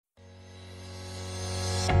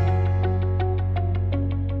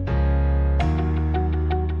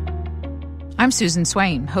I'm Susan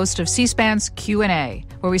Swain, host of C-SPAN's Q&A,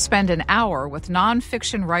 where we spend an hour with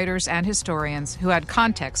nonfiction writers and historians who add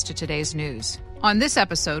context to today's news. On this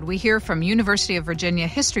episode, we hear from University of Virginia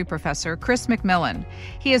history professor Chris McMillen.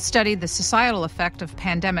 He has studied the societal effect of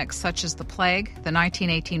pandemics such as the plague, the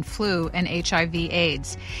 1918 flu, and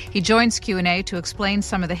HIV/AIDS. He joins Q&A to explain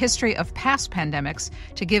some of the history of past pandemics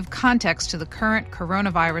to give context to the current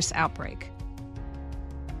coronavirus outbreak.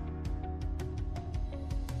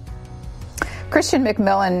 Christian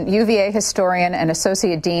McMillen, UVA historian and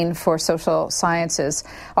associate dean for social sciences,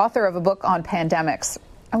 author of a book on pandemics.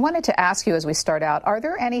 I wanted to ask you as we start out, are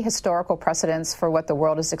there any historical precedents for what the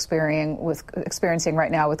world is experiencing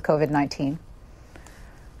right now with COVID-19?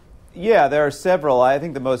 Yeah, there are several. I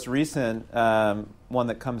think the most recent one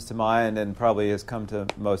that comes to mind and probably has come to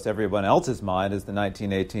most everyone else's mind is the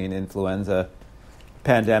 1918 influenza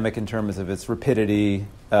pandemic in terms of its rapidity,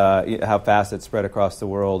 how fast it spread across the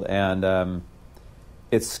world, and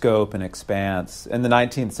its scope and expanse. In the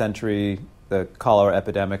 19th century, the cholera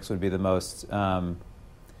epidemics would be the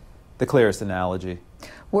clearest analogy.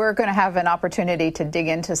 We're going to have an opportunity to dig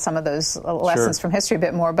into some of those lessons from history a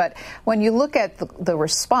bit more. But when you look at the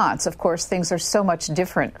response, of course, things are so much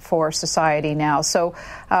different for society now. So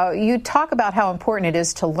you talk about how important it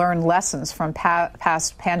is to learn lessons from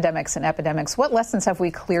past pandemics and epidemics. What lessons have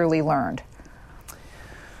we clearly learned?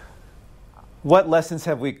 What lessons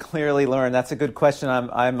have we clearly learned? That's a good question.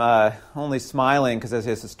 I'm only smiling because as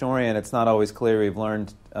a historian, it's not always clear we've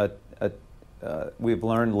learned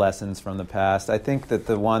lessons from the past. I think that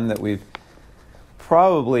the one that we've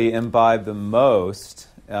probably imbibed the most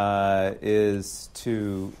is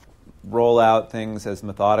to roll out things as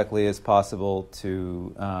methodically as possible,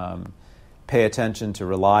 to pay attention to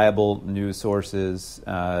reliable news sources,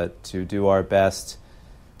 to do our best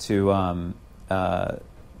to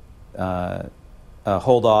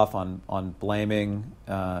hold off on blaming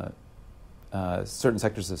certain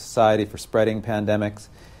sectors of society for spreading pandemics.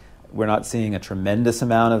 We're not seeing a tremendous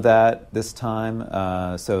amount of that this time,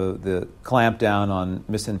 so the clampdown on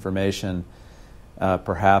misinformation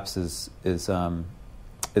perhaps is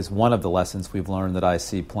one of the lessons we've learned that I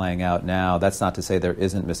see playing out now. That's not to say there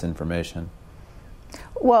isn't misinformation.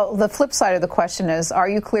 Well, the flip side of the question is, are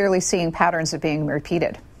you clearly seeing patterns that being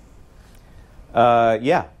repeated?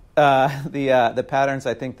 Yeah. The patterns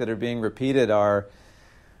I think that are being repeated are,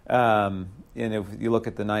 if you look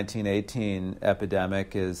at the 1918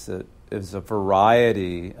 epidemic, is a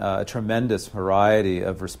variety, a tremendous variety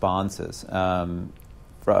of responses from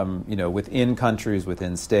within countries,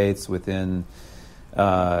 within states, within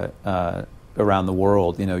around the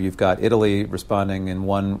world. You've got Italy responding in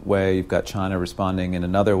one way, you've got China responding in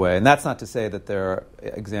another way, and that's not to say that there are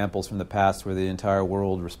examples from the past where the entire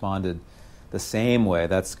world responded the same way.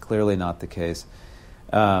 That's clearly not the case.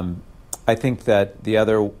 I think that the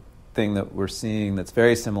other thing that we're seeing that's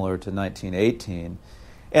very similar to 1918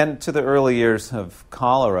 and to the early years of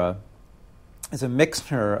cholera is a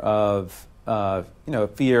mixture of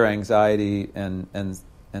fear, anxiety, and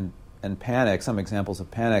panic. Some examples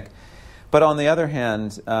of panic, but on the other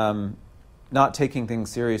hand, not taking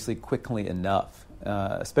things seriously quickly enough.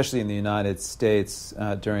 Especially in the United States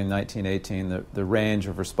during 1918, the range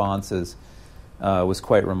of responses was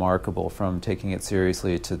quite remarkable, from taking it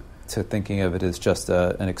seriously to thinking of it as just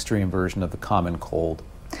an extreme version of the common cold.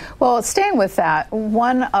 Well, staying with that,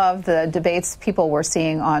 one of the debates people were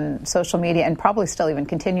seeing on social media, and probably still even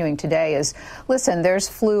continuing today, is, listen, there's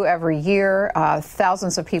flu every year.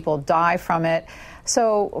 Thousands of people die from it.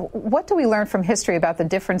 So what do we learn from history about the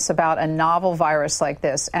difference about a novel virus like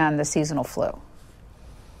this and the seasonal flu?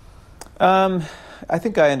 I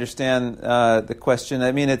think I understand the question.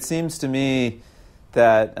 I mean, it seems to me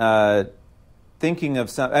that thinking of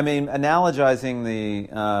analogizing the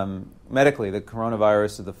medically the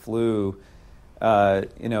coronavirus or the flu,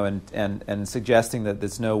 and suggesting that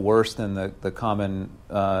it's no worse than the common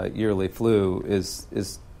yearly flu is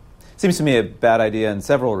seems to me a bad idea in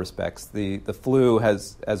several respects. The flu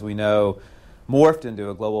has, as we know, morphed into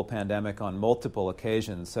a global pandemic on multiple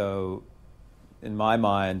occasions. So, in my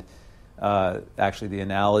mind, actually the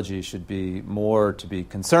analogy should be more to be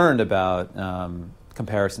concerned about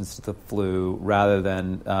comparisons to the flu rather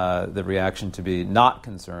than the reaction to be not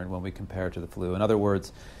concerned when we compare to the flu. In other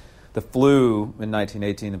words, the flu in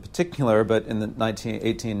 1918 in particular, but in the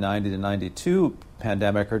 1890 to 92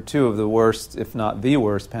 pandemic are two of the worst, if not the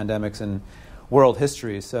worst, pandemics in world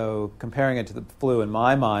history. So comparing it to the flu, in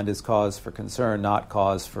my mind, is cause for concern, not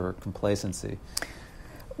cause for complacency.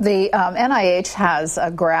 The NIH has a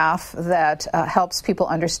graph that helps people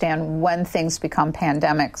understand when things become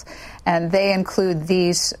pandemics, and they include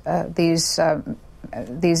these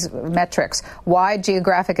these metrics: wide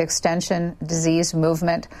geographic extension, disease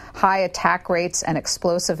movement, high attack rates and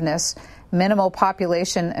explosiveness, minimal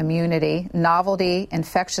population immunity, novelty,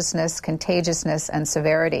 infectiousness, contagiousness, and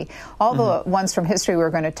severity. All the ones from history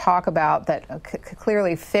we're going to talk about that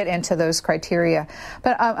clearly fit into those criteria.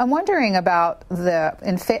 But I'm wondering about the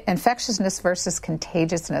infectiousness versus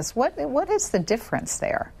contagiousness. What is the difference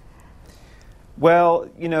there? Well,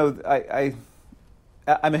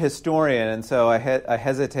 I'm a historian, and so I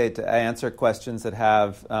hesitate to answer questions that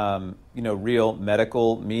have real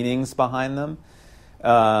medical meanings behind them.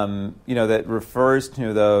 That refers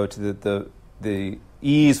to the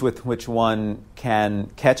ease with which one can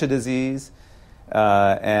catch a disease,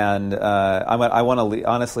 and I want to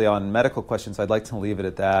honestly, on medical questions, I'd like to leave it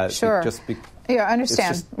at that. Sure. Yeah, I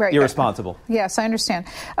understand. It's just right. irresponsible. Yes, I understand.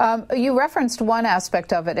 You referenced one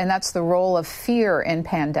aspect of it, and that's the role of fear in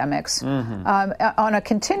pandemics. On a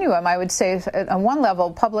continuum, I would say, on one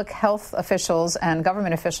level, public health officials and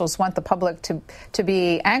government officials want the public to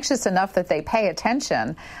be anxious enough that they pay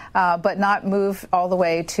attention, but not move all the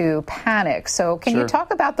way to panic. So can you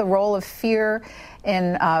talk about the role of fear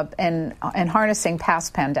in harnessing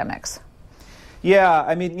past pandemics? Yeah,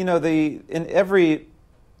 I mean, in every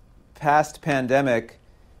past pandemic,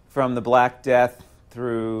 from the Black Death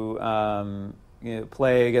through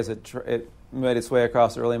plague as it made its way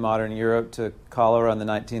across early modern Europe to cholera in the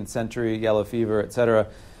 19th century, yellow fever, etc.,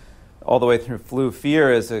 all the way through flu,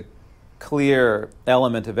 fear is a clear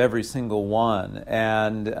element of every single one.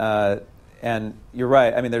 And you're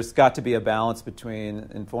right. I mean, there's got to be a balance between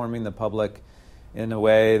informing the public in a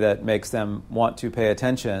way that makes them want to pay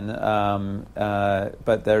attention.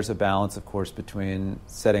 But there's a balance, of course, between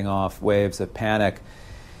setting off waves of panic.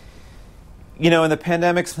 In the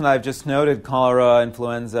pandemics that I've just noted, cholera,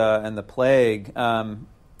 influenza, and the plague,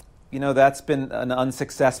 that's been an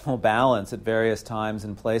unsuccessful balance at various times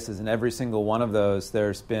and places. In every single one of those,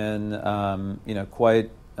 there's been, quite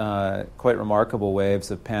remarkable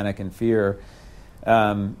waves of panic and fear.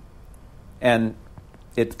 And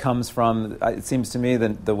it comes from, it seems to me,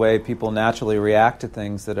 the way people naturally react to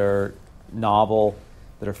things that are novel,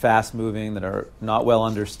 that are fast-moving, that are not well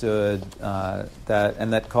understood,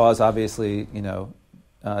 that cause, obviously,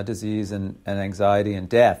 disease and anxiety and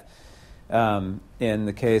death. In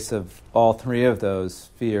the case of all three of those,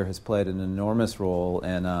 fear has played an enormous role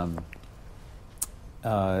in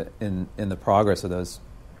the progress of those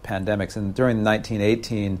pandemics. And during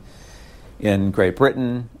 1918, in Great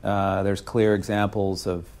Britain, there's clear examples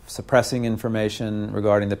of suppressing information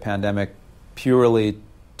regarding the pandemic purely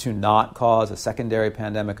to not cause a secondary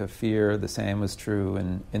pandemic of fear. The same was true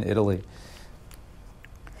in Italy.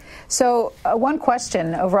 So one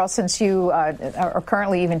question overall, since you are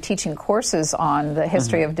currently even teaching courses on the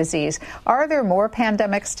history of disease, are there more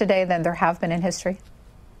pandemics today than there have been in history?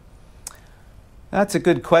 That's a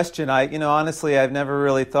good question. Honestly, I've never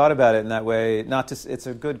really thought about it in that way. It's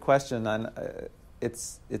a good question, and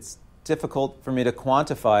it's difficult for me to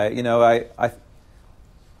quantify it.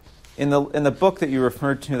 In the book that you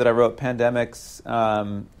referred to that I wrote, Pandemics,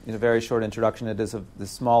 in a very short introduction, it is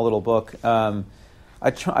this small little book.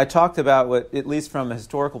 I talked about what, at least from a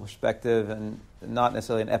historical perspective, and not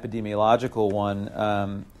necessarily an epidemiological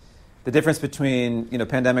one, the difference between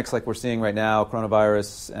pandemics like we're seeing right now,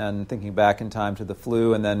 coronavirus, and thinking back in time to the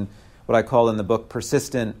flu, and then what I call in the book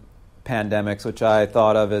persistent pandemics, which I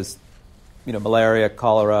thought of as malaria,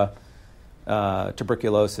 cholera,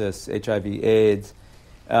 tuberculosis, HIV/AIDS.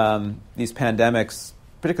 These pandemics,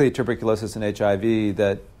 particularly tuberculosis and HIV,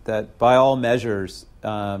 that by all measures,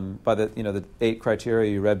 by the 8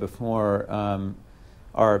 criteria you read before,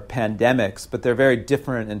 are pandemics, but they're very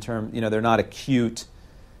different in terms. They're not acute.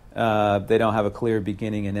 They don't have a clear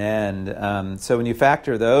beginning and end. So when you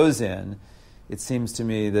factor those in, it seems to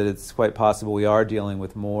me that it's quite possible we are dealing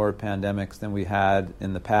with more pandemics than we had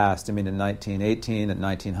in the past. I mean, in 1918, in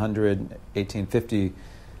 1900, 1850,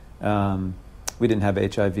 we didn't have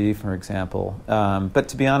HIV, for example. But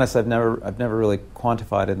to be honest, I've never really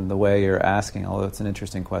quantified it in the way you're asking, although it's an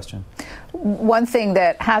interesting question. One thing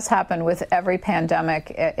that has happened with every pandemic,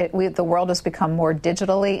 the world has become more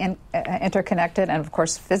digitally interconnected and, of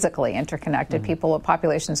course, physically interconnected.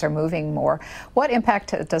 Populations are moving more. What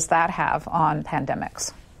impact does that have on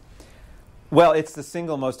pandemics? Well, it's the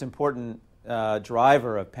single most important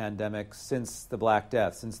driver of pandemics since the Black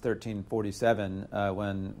Death, since 1347,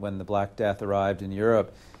 when the Black Death arrived in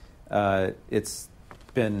Europe. It's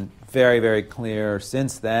been very, very clear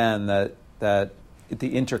since then that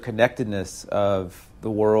the interconnectedness of the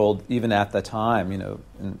world, even at the time,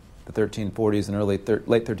 in the 1340s and late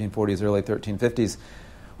 1340s, early 1350s,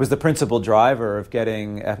 was the principal driver of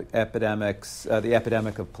getting epidemics, the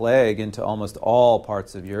epidemic of plague, into almost all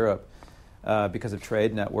parts of Europe because of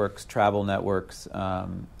trade networks, travel networks,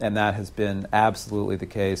 and that has been absolutely the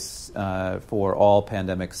case for all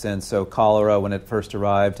pandemics since. So cholera, when it first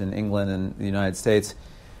arrived in England and the United States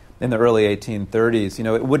in the early 1830s,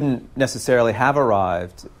 it wouldn't necessarily have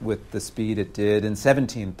arrived with the speed it did in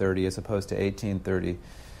 1730 as opposed to 1830.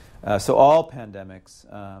 So all pandemics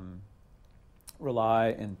rely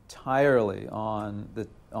entirely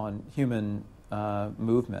on human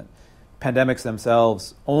movement. Pandemics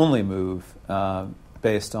themselves only move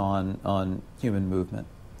based on human movement.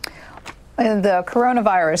 In the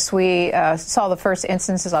coronavirus, we saw the first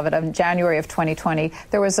instances of it in January of 2020.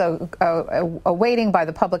 There was a waiting by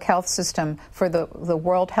the public health system for the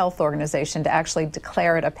World Health Organization to actually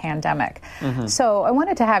declare it a pandemic. Mm-hmm. So I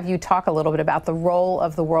wanted to have you talk a little bit about the role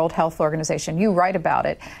of the World Health Organization. You write about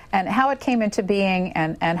it and how it came into being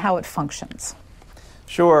and how it functions.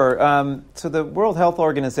 Sure. So the World Health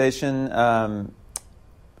Organization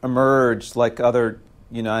emerged, like other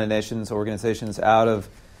United Nations organizations,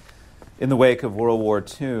 in the wake of World War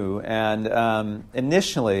II, and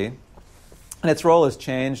initially, and its role has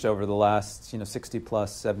changed over the last 60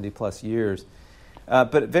 plus, 70 plus years,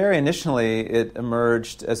 but very initially it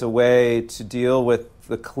emerged as a way to deal with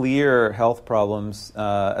the clear health problems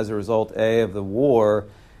as a result, A, of the war,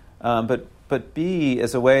 but B,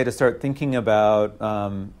 as a way to start thinking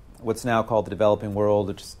about what's now called the developing world,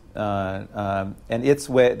 which is, and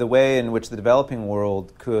the way in which the developing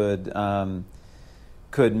world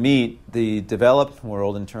could meet the developed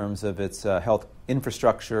world in terms of its health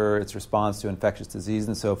infrastructure, its response to infectious disease,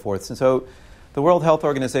 and so forth. And so the World Health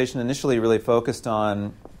Organization initially really focused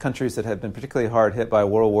on countries that had been particularly hard hit by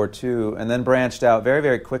World War II, and then branched out very,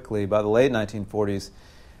 very quickly by the late 1940s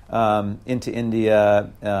into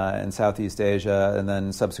India and Southeast Asia, and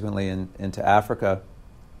then subsequently into Africa.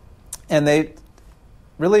 And they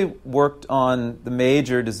really worked on the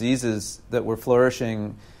major diseases that were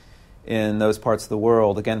flourishing in those parts of the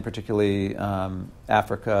world, again, particularly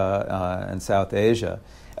Africa and South Asia,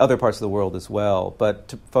 other parts of the world as well,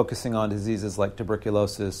 but focusing on diseases like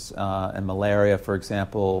tuberculosis and malaria, for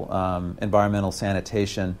example, environmental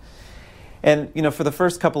sanitation. And, for the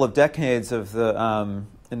first couple of decades of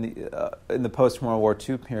in the post-World War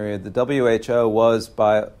II period, the WHO was,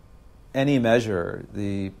 by any measure,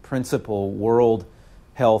 the principal world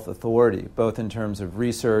health authority, both in terms of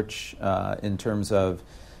research, in terms of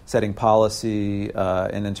setting policy,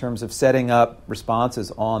 and in terms of setting up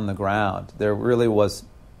responses on the ground. There really was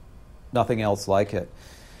nothing else like it.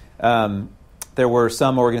 There were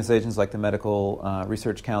some organizations like the Medical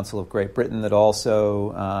Research Council of Great Britain that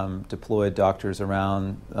also deployed doctors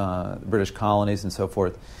around the British colonies and so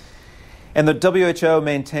forth. And the WHO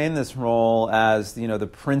maintained this role as the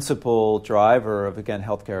principal driver of, again,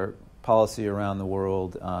 healthcare policy around the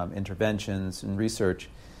world, interventions and research.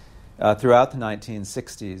 Throughout the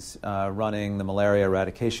 1960s, running the malaria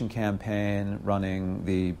eradication campaign, running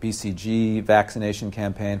the BCG vaccination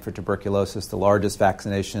campaign for tuberculosis, the largest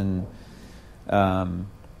vaccination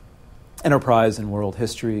enterprise in world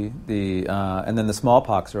history, and then the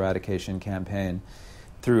smallpox eradication campaign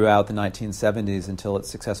throughout the 1970s until its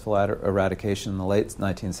successful eradication in the late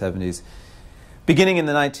 1970s. Beginning in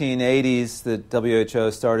the 1980s, the WHO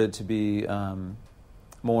started to be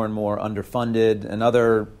more and more underfunded, and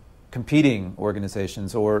other competing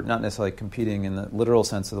organizations, or not necessarily competing in the literal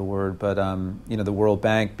sense of the word, but the World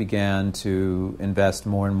Bank began to invest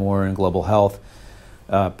more and more in global health.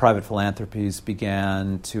 Private philanthropies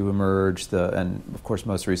began to emerge, and of course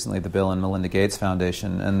most recently the Bill and Melinda Gates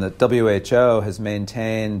Foundation. And the WHO has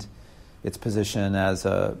maintained its position as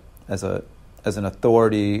an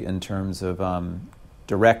authority in terms of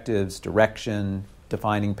directives, direction,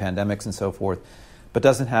 defining pandemics and so forth, but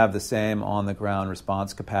doesn't have the same on-the-ground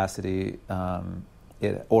response capacity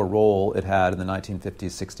or role it had in the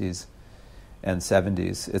 1950s, 60s, and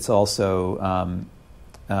 70s. It's also,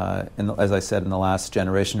 as I said, in the last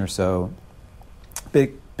generation or so,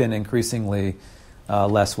 been increasingly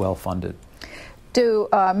less well-funded. Do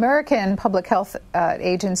American public health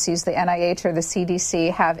agencies, the NIH or the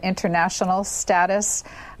CDC, have international status?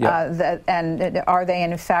 Yep. And are they,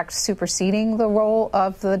 in fact, superseding the role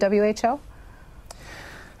of the WHO?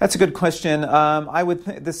 That's a good question. I would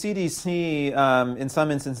the CDC, in some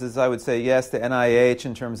instances, I would say yes. The NIH,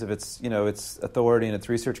 in terms of its authority and its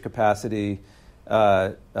research capacity,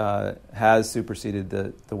 has superseded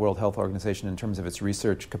the World Health Organization in terms of its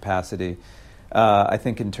research capacity. I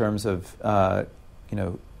think in terms of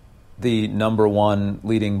the number one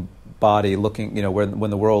leading body looking, when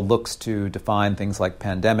the world looks to define things like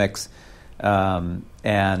pandemics,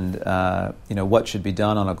 what should be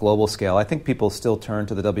done on a global scale. I think people still turn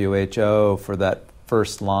to the WHO for that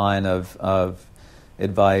first line of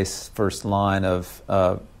advice, first line of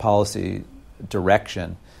policy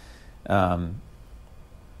direction.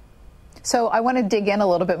 So I want to dig in a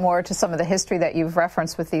little bit more to some of the history that you've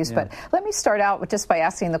referenced with these, but let me start out just by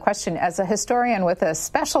asking the question, as a historian with a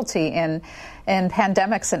specialty in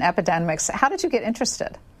pandemics and epidemics, how did you get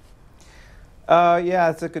interested?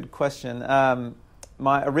 That's a good question.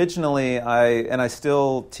 Originally, I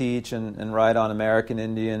still teach and write on American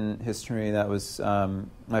Indian history. That was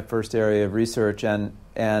my first area of research,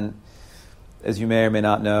 and as you may or may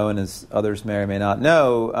not know, and as others may or may not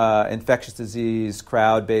know, infectious disease,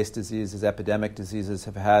 crowd-based diseases, epidemic diseases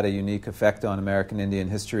have had a unique effect on American Indian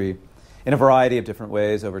history in a variety of different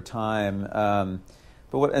ways over time.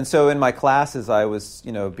 So in my classes, I was,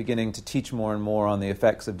 beginning to teach more and more on the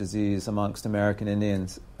effects of disease amongst American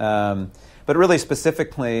Indians. But really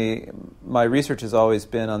specifically, my research has always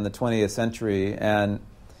been on the 20th century, and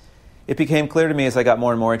it became clear to me as I got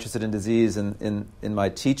more and more interested in disease in my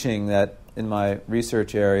teaching that in my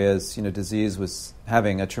research areas, disease was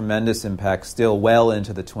having a tremendous impact still well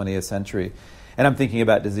into the 20th century. And I'm thinking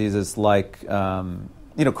about diseases like,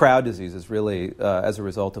 crowd diseases, really, as a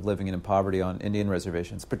result of living in poverty on Indian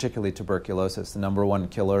reservations, particularly tuberculosis, the number one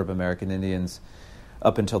killer of American Indians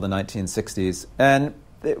up until the 1960s. And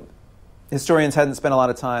historians hadn't spent a lot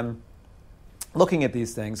of time looking at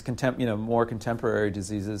these things, more contemporary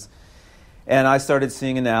diseases. And I started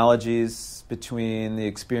seeing analogies between the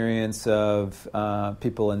experience of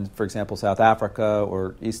people in, for example, South Africa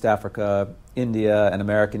or East Africa, India, and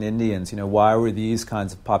American Indians. Why were these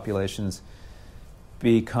kinds of populations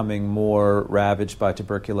becoming more ravaged by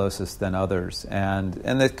tuberculosis than others? And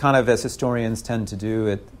that kind of, as historians tend to do,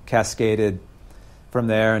 it cascaded from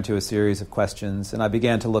there into a series of questions. And I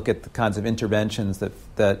began to look at the kinds of interventions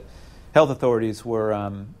that health authorities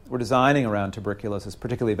were designing around tuberculosis,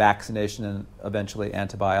 particularly vaccination and eventually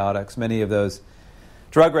antibiotics. Many of those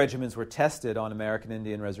drug regimens were tested on American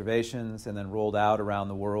Indian reservations and then rolled out around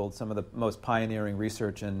the world. Some of the most pioneering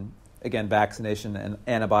research in, again, vaccination and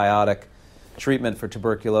antibiotic treatment for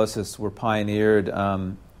tuberculosis were pioneered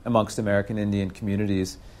amongst American Indian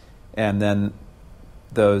communities, and then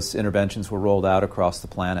those interventions were rolled out across the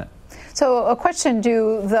planet. So a question,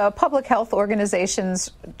 do the public health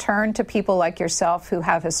organizations turn to people like yourself who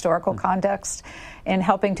have historical context in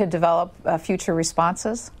helping to develop future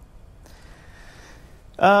responses?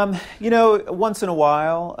 Once in a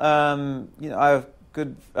while. I have a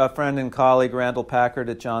good friend and colleague, Randall Packard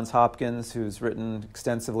at Johns Hopkins, who's written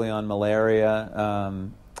extensively on malaria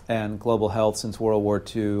and global health since World War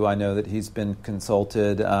II. I know that he's been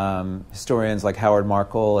consulted. Historians like Howard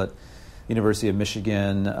Markle at University of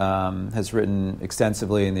Michigan has written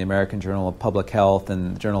extensively in the American Journal of Public Health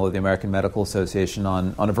and the Journal of the American Medical Association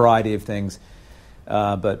on a variety of things.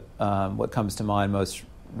 But what comes to mind most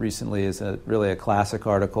recently is really a classic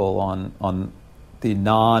article on the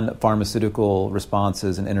non-pharmaceutical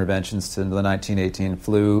responses and interventions to the 1918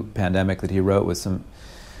 flu pandemic that he wrote with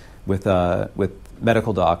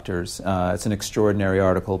medical doctors. It's an extraordinary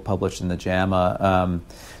article published in the JAMA.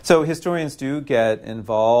 So historians do get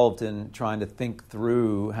involved in trying to think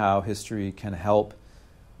through how history can help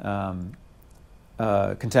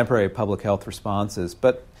contemporary public health responses.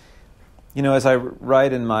 But, as I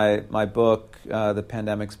write in my book, the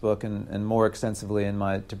pandemics book, and more extensively in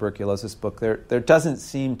my tuberculosis book, there doesn't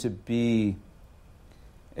seem to be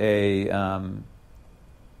a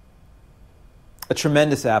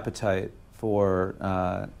tremendous appetite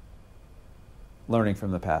for learning from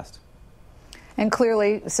the past. And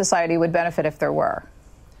clearly, society would benefit if there were.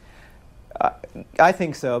 I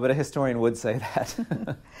think so, but a historian would say that.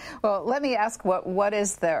 Well, let me ask, what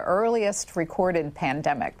is the earliest recorded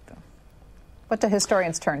pandemic? What do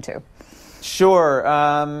historians turn to? Sure.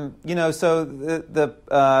 So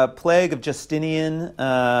the plague of Justinian,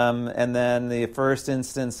 and then the first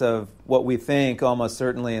instance of what we think almost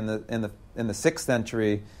certainly in the 6th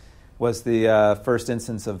century was the first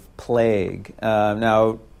instance of plague.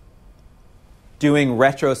 Now, doing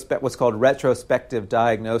what's called retrospective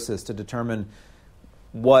diagnosis to determine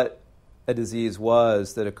what a disease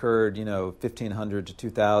was that occurred, 1,500 to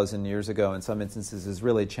 2,000 years ago in some instances is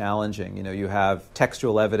really challenging. You have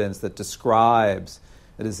textual evidence that describes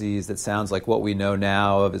a disease that sounds like what we know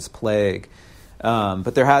now of as plague.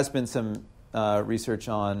 But there has been some research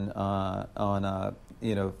on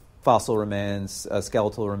fossil remains,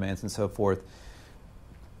 skeletal remains, and so forth,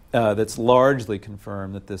 that's largely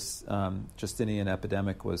confirmed that this Justinian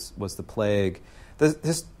epidemic was the plague.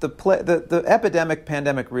 The epidemic,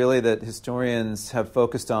 pandemic, really, that historians have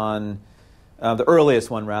focused on The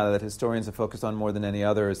earliest one, rather, that historians have focused on more than any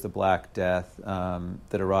other is the Black Death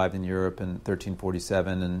that arrived in Europe in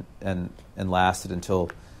 1347 and lasted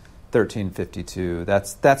until 1352.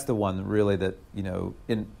 That's the one really that,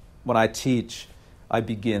 when I teach, I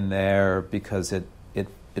begin there because it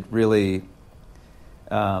really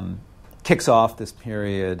kicks off this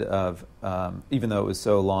period of, even though it was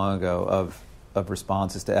so long ago, of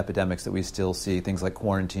responses to epidemics that we still see, things like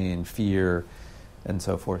quarantine, fear, and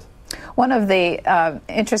so forth. One of the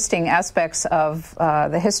interesting aspects of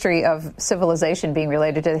the history of civilization being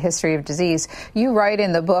related to the history of disease, you write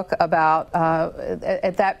in the book about,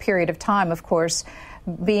 at that period of time, of course,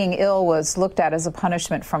 being ill was looked at as a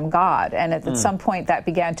punishment from God. And at some point that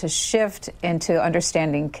began to shift into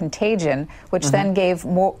understanding contagion, which then gave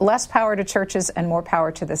less power to churches and more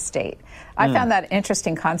power to the state. I found that an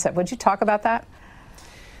interesting concept. Would you talk about that?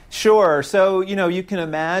 Sure. So, you can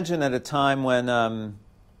imagine at a time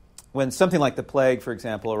when something like the plague, for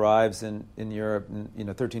example, arrives in Europe in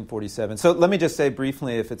 1347. So let me just say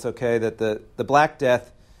briefly, if it's okay, that the Black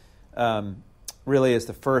Death really is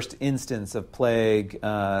the first instance of plague in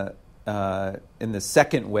the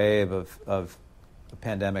second wave of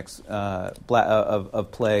pandemics,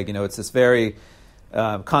 of plague. It's this very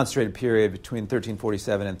concentrated period between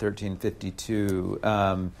 1347 and 1352.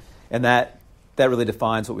 And that really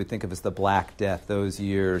defines what we think of as the Black Death, those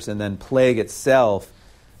years. And then plague itself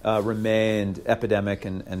remained epidemic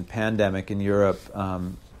and pandemic in Europe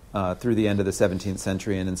through the end of the 17th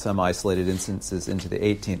century and in some isolated instances into the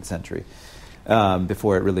 18th century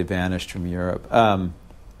before it really vanished from Europe. And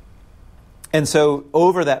so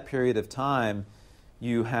over that period of time,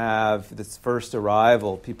 you have this first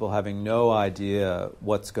arrival, people having no idea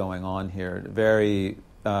what's going on here, very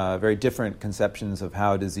different conceptions of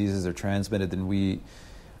how diseases are transmitted than we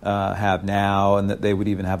have now and that they would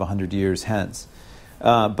even have 100 years hence.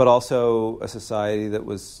 But also a society that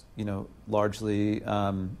was, largely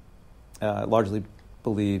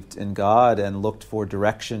believed in God and looked for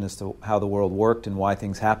direction as to how the world worked and why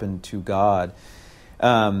things happened to God.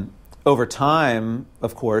 Over time,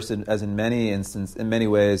 of course, as in many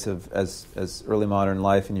ways, as early modern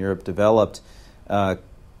life in Europe developed,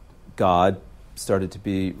 God started to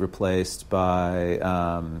be replaced by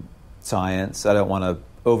science. I don't want to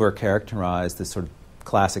over-characterize this sort of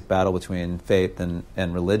classic battle between faith and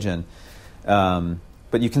religion.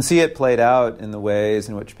 But you can see it played out in the ways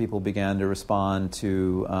in which people began to respond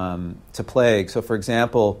to plague. So, for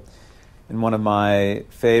example, in one of my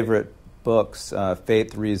favorite books,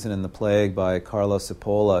 Faith, Reason, and the Plague by Carlo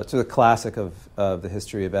Cipolla, it's a classic of the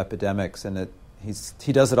history of epidemics, and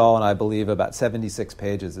he does it all in, I believe, about 76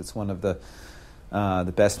 pages. It's one of the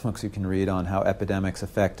best books you can read on how epidemics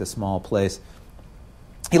affect a small place.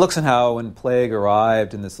 He looks at how when plague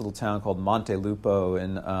arrived in this little town called Montelupo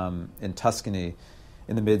in Tuscany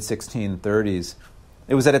in the mid-1630s,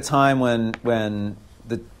 it was at a time when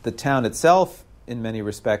the town itself, in many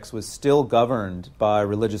respects, was still governed by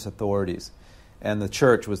religious authorities. And the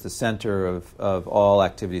church was the center of all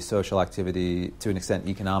activity, social activity, to an extent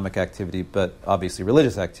economic activity, but obviously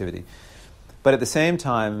religious activity. But at the same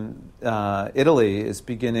time, Italy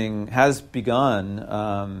has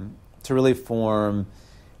begun to really form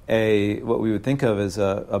what we would think of as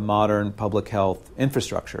a modern public health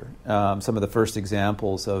infrastructure. Some of the first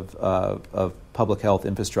examples of public health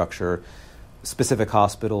infrastructure, specific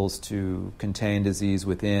hospitals to contain disease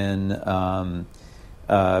within,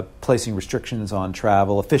 placing restrictions on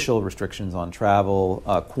travel, official restrictions on travel,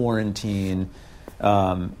 quarantine,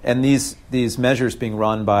 and these measures being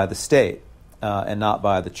run by the state and not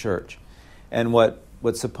by the church. And what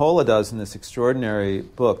Cipolla does in this extraordinary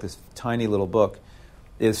book, this tiny little book,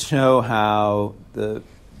 is show how the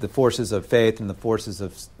forces of faith and the forces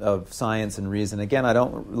of science and reason. Again, I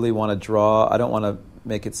don't want to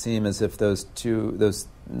make it seem as if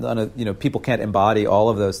people can't embody all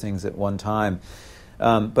of those things at one time.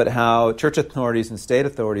 But how church authorities and state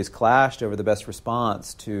authorities clashed over the best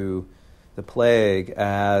response to the plague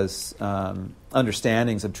as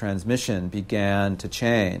understandings of transmission began to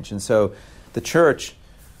change. And so the church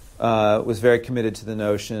was very committed to the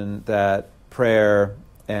notion that prayer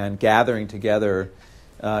and gathering together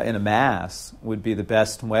in a mass would be the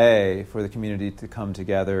best way for the community to come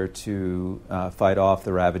together to fight off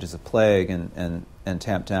the ravages of plague and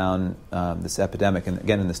tamp down this epidemic, and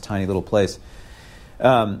again in this tiny little place.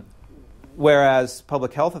 Whereas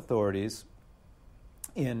public health authorities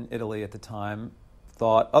in Italy at the time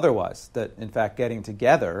thought otherwise, that in fact getting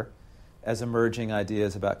together, as emerging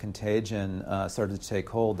ideas about contagion started to take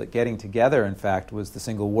hold, that getting together, in fact, was the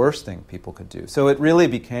single worst thing people could do. So it really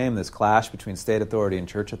became this clash between state authority and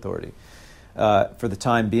church authority. For the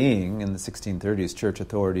time being, in the 1630s, church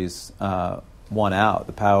authorities won out.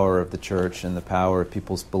 The power of the church and the power of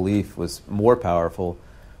people's belief was more powerful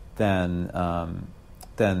than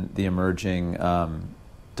the emerging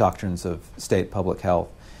doctrines of state public health.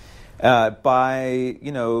 By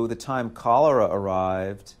the time cholera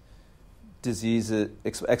arrived,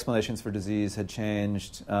 explanations for disease had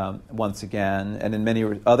changed once again, and in many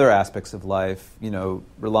other aspects of life,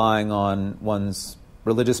 relying on one's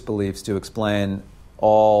religious beliefs to explain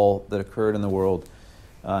all that occurred in the world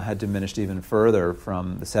had diminished even further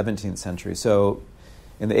from the 17th century. So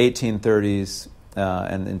in the 1830s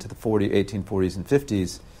and into the 1840s and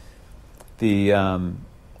 50s, the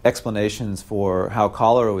explanations for how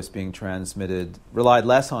cholera was being transmitted relied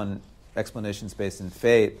less on explanations based in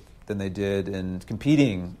faith than they did in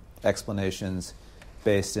competing explanations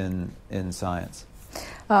based in science.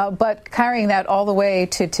 But carrying that all the way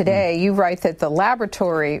to today, you write that the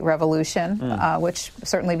laboratory revolution, which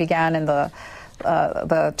certainly began in the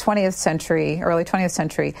 20th century, early 20th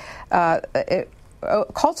century, it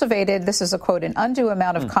cultivated, this is a quote, an undue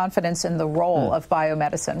amount of confidence in the role of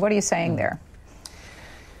biomedicine. What are you saying there?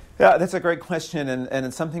 Yeah, that's a great question, and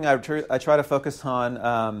it's something I try to focus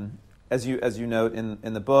on, as you note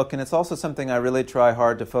in the book, and it's also something I really try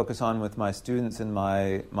hard to focus on with my students in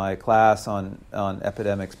my class on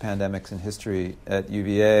epidemics, pandemics, and history at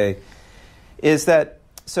UVA. Is that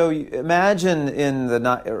so? Imagine in the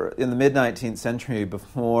mid 19th century,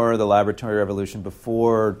 before the laboratory revolution,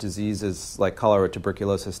 before diseases like cholera,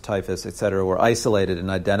 tuberculosis, typhus, etc., were isolated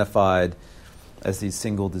and identified as these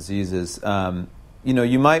single diseases.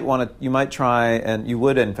 You might try, and you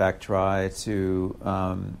would in fact try to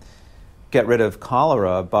get rid of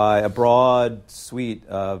cholera by a broad suite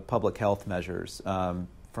of public health measures,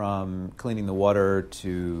 from cleaning the water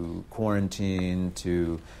to quarantine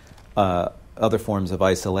to other forms of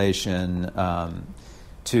isolation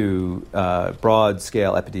to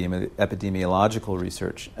broad-scale epidemiological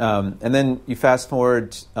research. And then you fast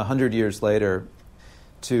forward 100 years later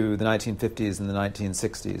to the 1950s and the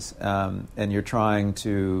 1960s, and you're trying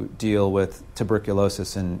to deal with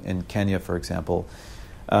tuberculosis in Kenya, for example,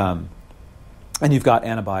 and you've got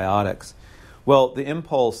antibiotics. Well, the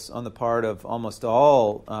impulse on the part of almost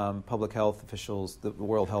all public health officials, the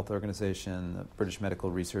World Health Organization, the British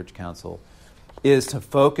Medical Research Council, is to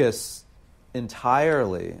focus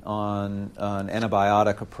entirely on an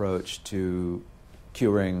antibiotic approach to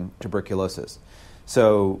curing tuberculosis.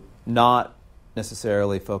 So not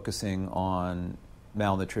necessarily focusing on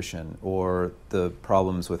malnutrition or the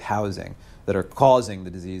problems with housing that are causing the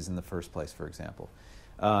disease in the first place, for example.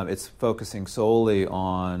 It's focusing solely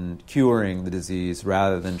on curing the disease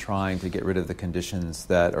rather than trying to get rid of the conditions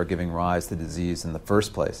that are giving rise to the disease in the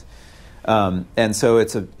first place. And so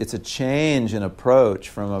it's a change in approach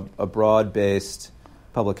from a broad-based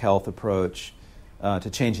public health approach to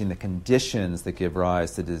changing the conditions that give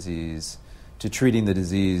rise to disease, to treating the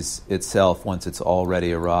disease itself once it's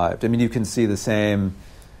already arrived. I mean, you can see the same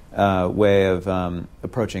way of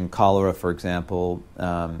approaching cholera, for example,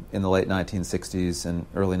 in the late 1960s and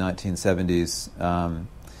early 1970s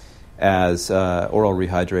as oral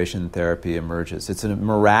rehydration therapy emerges. It's a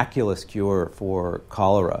miraculous cure for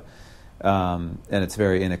cholera, and it's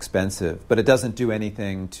very inexpensive, but it doesn't do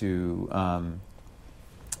anything to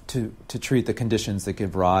treat the conditions that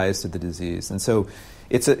give rise to the disease. And so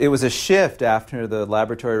it was a shift after the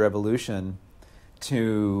laboratory revolution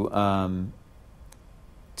to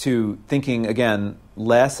thinking, again,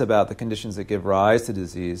 less about the conditions that give rise to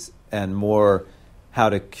disease and more how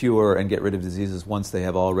to cure and get rid of diseases once they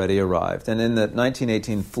have already arrived. And in the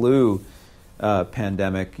 1918 flu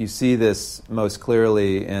pandemic, you see this most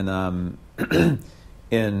clearly in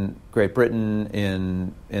in Great Britain,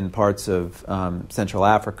 in parts of Central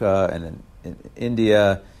Africa and in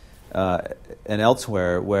India and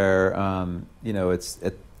elsewhere, where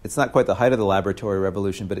it's not quite the height of the laboratory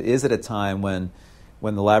revolution, but it is at a time when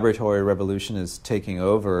the laboratory revolution is taking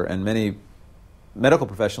over, and many medical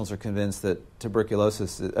professionals are convinced that influenza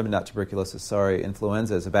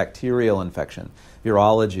is a bacterial infection.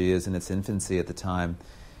 Virology is in its infancy at the time,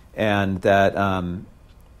 and that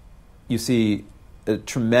you see a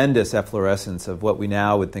tremendous efflorescence of what we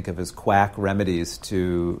now would think of as quack remedies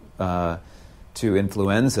to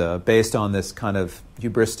influenza, based on this kind of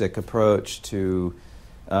hubristic approach to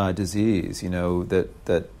disease.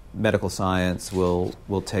 That medical science will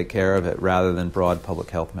take care of it rather than broad public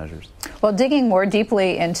health measures. Well, digging more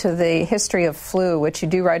deeply into the history of flu, which you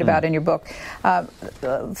do write about in your book,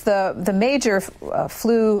 the major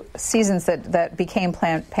flu seasons that became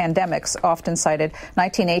pandemics, often cited,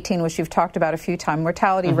 1918, which you've talked about a few times,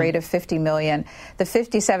 mortality rate of 50 million. The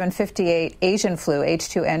 57-58 Asian flu,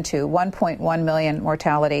 H2N2, 1.1 million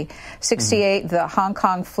mortality. 68, the Hong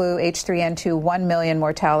Kong flu, H3N2, 1 million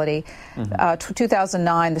mortality.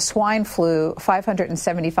 2009, the swine flu,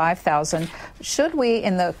 575,000. Should we,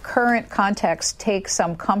 in the current context, take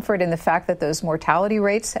some comfort in the fact that those mortality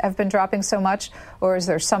rates have been dropping so much, or is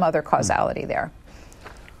there some other causality there?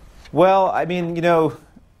 Well, I mean, you know,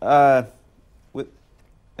 and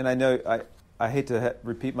I know I hate to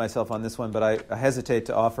repeat myself on this one, but I hesitate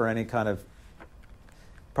to offer any kind of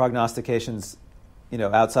prognostications, you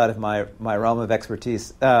know, outside of my realm of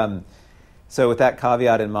expertise. So with that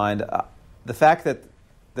caveat in mind, the fact that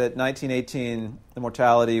 1918, the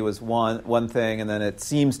mortality was one thing, and then it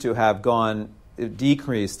seems to have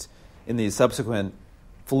decreased in these subsequent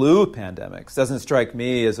flu pandemics, doesn't strike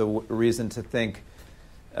me as a reason to think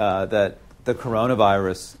that the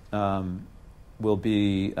coronavirus will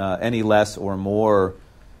be any less or more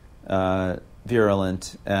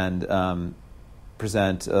virulent and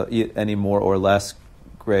present any more or less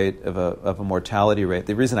great of a mortality rate.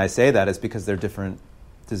 The reason I say that is because they're different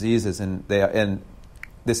diseases, and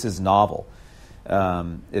this is novel.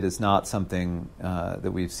 It is not something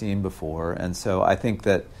that we've seen before. And so I think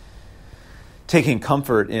that taking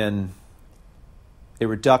comfort in a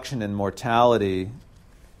reduction in mortality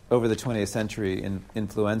over the 20th century in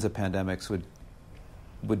influenza pandemics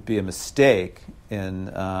would be a mistake in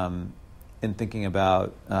thinking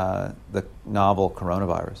about the novel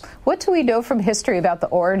coronavirus. What do we know from history about the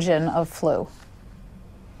origin of flu?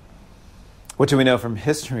 What do we know from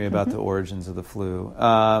history about the origins of the flu?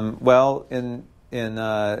 Well, in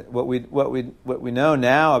what we know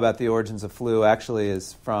now about the origins of flu actually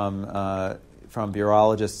is from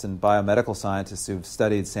virologists and biomedical scientists who've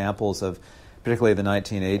studied samples of particularly the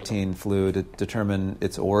 1918 flu to determine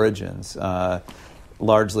its origins.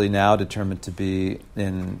 Largely now determined to be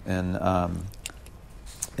in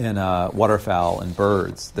waterfowl and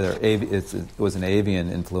birds. It was an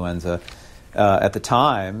avian influenza. At the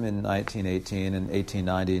time, in 1918 and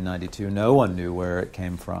 1890 and 92, no one knew where it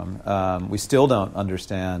came from. We still don't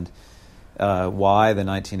understand why the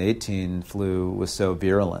 1918 flu was so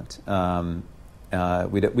virulent.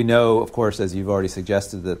 We know, of course, as you've already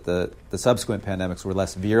suggested, that the subsequent pandemics were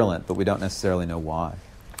less virulent, but we don't necessarily know why.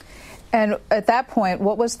 And at that point,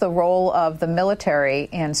 what was the role of the military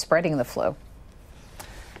in spreading the flu?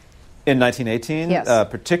 In 1918, yes.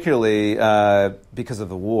 Particularly because of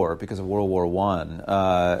the war, because of World War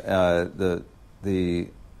I,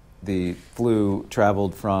 the flu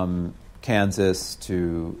traveled from Kansas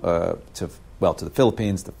to the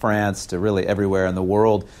Philippines, to France, to really everywhere in the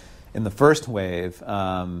world. In the first wave,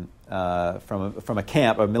 from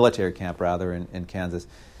a military camp rather, in Kansas,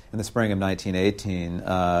 in the spring of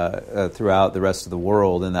 1918, throughout the rest of the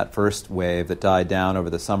world, in that first wave that died down over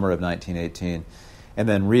the summer of 1918. And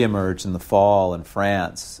then reemerged in the fall in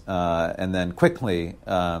France, and then quickly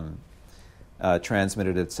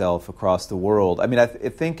transmitted itself across the world. I mean, I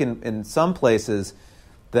think in some places,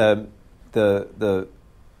 the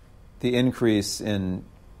increase in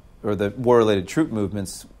or the war-related troop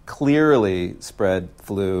movements clearly spread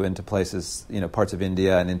flu into places, parts of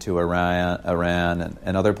India and into Iran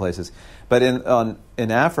and other places. But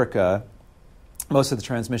in Africa, most of the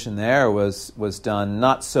transmission there was done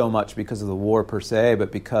not so much because of the war per se,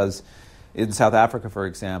 but because in South Africa, for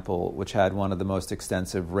example, which had one of the most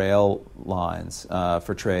extensive rail lines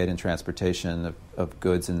for trade and transportation of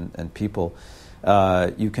goods and people,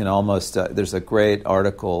 you can almost, there's a great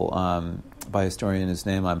article by a historian whose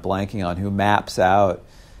name I'm blanking on, who maps out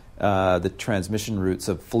the transmission routes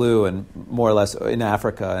of flu and more or less in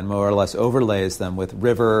Africa and more or less overlays them with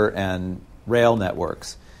river and rail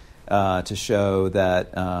networks. To show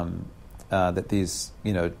that that these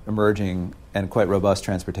emerging and quite robust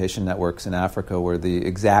transportation networks in Africa were the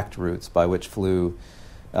exact routes by which flu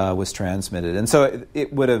was transmitted, and so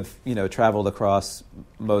it would have traveled across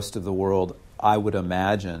most of the world, I would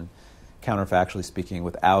imagine, counterfactually speaking,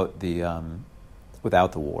 without the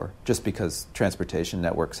war, just because transportation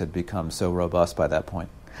networks had become so robust by that point.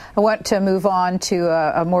 I want to move on to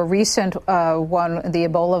a more recent one, the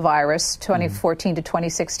Ebola virus, 2014 to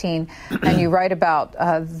 2016, and you write about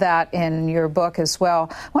that in your book as well.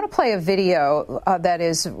 I want to play a video that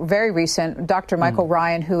is very recent. Dr. Michael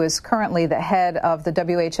Ryan, who is currently the head of the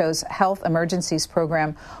WHO's Health Emergencies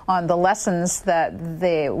Program, on the lessons that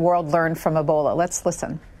the world learned from Ebola. Let's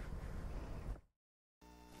listen.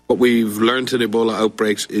 What we've learned in Ebola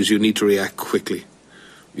outbreaks is you need to react quickly.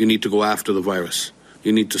 You need to go after the virus.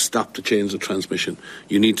 You need to stop the chains of transmission.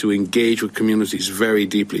 You need to engage with communities very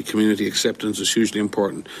deeply. Community acceptance is hugely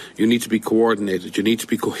important. You need to be coordinated. You need to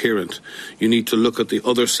be coherent. You need to look at the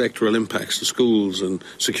other sectoral impacts, the schools and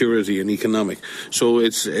security and economic. So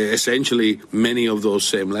it's essentially many of those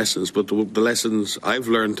same lessons. But the lessons I've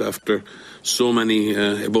learned after so many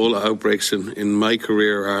Ebola outbreaks in my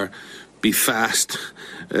career are be fast,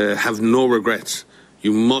 have no regrets.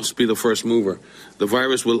 You must be the first mover. The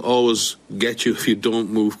virus will always get you if you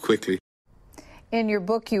don't move quickly. In your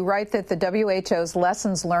book, you write that the WHO's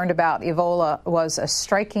lessons learned about Ebola was a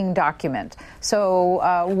striking document.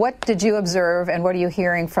 So what did you observe, and what are you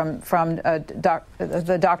hearing from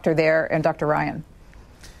the doctor there and Dr. Ryan?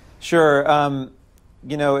 Sure.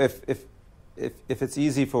 If it's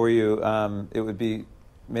easy for you, it would be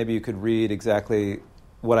maybe you could read exactly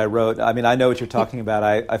what I wrote. I mean, I know what you're talking about.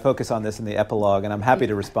 I focus on this in the epilogue, and I'm happy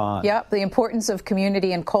to respond. Yeah, the importance of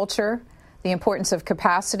community and culture, the importance of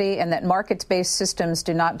capacity, and that market-based systems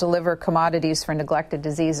do not deliver commodities for neglected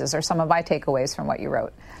diseases are some of my takeaways from what you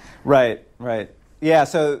wrote. Right. Yeah,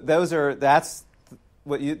 so that's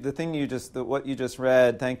what what you just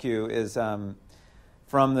read, thank you, is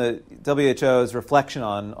from the WHO's reflection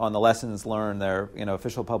on the lessons learned, their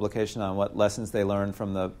official publication on what lessons they learned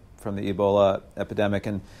from the Ebola epidemic,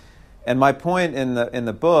 and my point in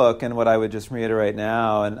the book, and what I would just reiterate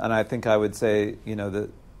now, and I think I would say the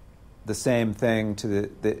same thing to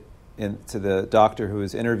the doctor who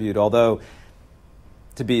was interviewed. Although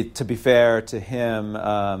to be fair to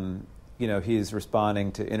him, he's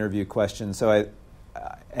responding to interview questions. So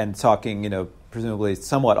and talking presumably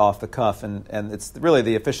somewhat off the cuff, and it's really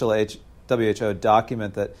the official WHO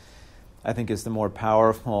document that I think is the more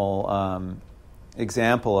powerful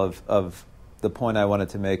example of the point I wanted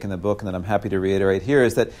to make in the book, and that I'm happy to reiterate here,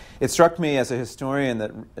 is that it struck me as a historian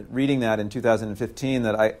that reading that in 2015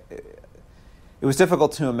 that it was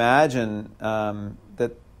difficult to imagine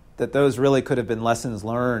that those really could have been lessons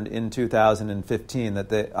learned in 2015.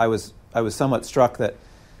 I was somewhat struck that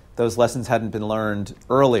those lessons hadn't been learned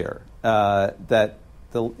earlier. That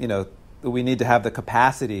we need to have the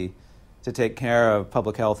capacity to take care of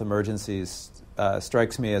public health emergencies.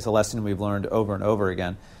 Strikes me as a lesson we've learned over and over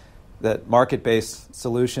again, that market-based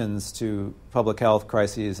solutions to public health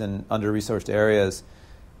crises in under-resourced areas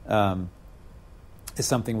is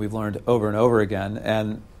something we've learned over and over again,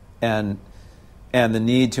 and the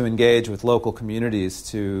need to engage with local communities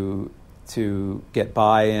to get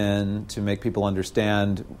buy-in, to make people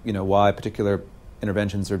understand why particular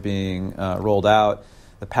interventions are being rolled out.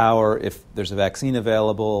 The power, if there's a vaccine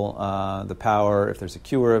available, the power, if there's a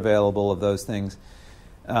cure available, of those things.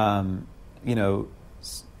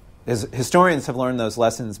 Historians have learned those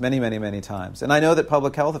lessons many, many, many times. And I know that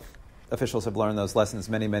public health officials have learned those lessons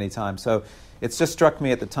many, many times. So it's just struck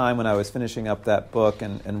me at the time when I was finishing up that book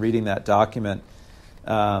and reading that document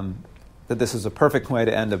that this was a perfect way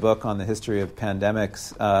to end a book on the history of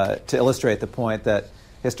pandemics, to illustrate the point that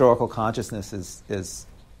historical consciousness is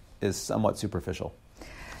somewhat superficial.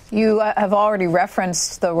 You have already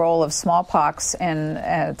referenced the role of smallpox in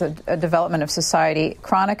the development of society,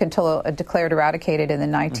 chronic until declared eradicated in the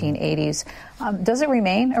 1980s. Does it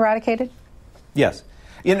remain eradicated? Yes.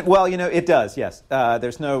 It does, yes.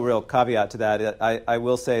 There's no real caveat to that. I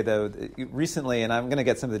will say, though, recently, and I'm going to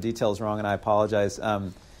get some of the details wrong, and I apologize,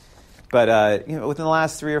 but within the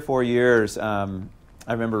last 3 or 4 years, I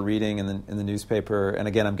remember reading in the newspaper, and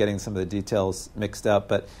again, I'm getting some of the details mixed up,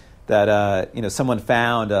 but that someone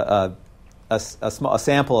found a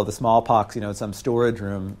sample of the smallpox, in some storage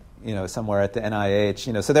room, somewhere at the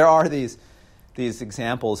NIH. So there are these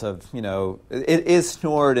examples of, it is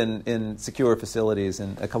stored in secure facilities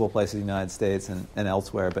in a couple places in the United States and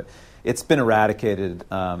elsewhere, but it's been eradicated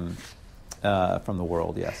from the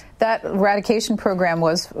world, yes. That eradication program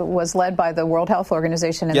was led by the World Health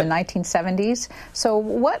Organization in the 1970s. So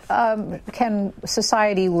what can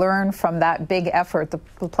society learn from that big effort, the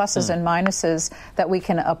pluses and minuses that we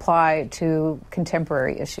can apply to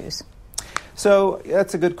contemporary issues? So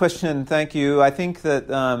that's a good question. Thank you. I think that,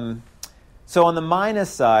 so on the minus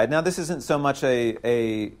side, now this isn't so much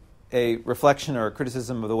a reflection or a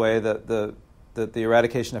criticism of the way that the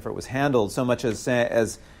eradication effort was handled, so much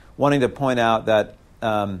as wanting to point out that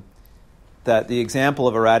that the example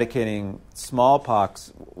of eradicating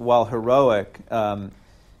smallpox, while heroic,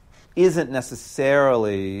 isn't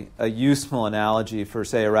necessarily a useful analogy for,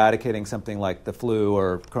 say, eradicating something like the flu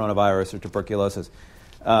or coronavirus or tuberculosis,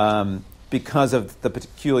 because of the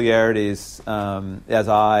peculiarities, as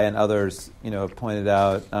I and others have pointed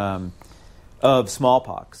out, of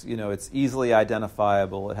smallpox. It's easily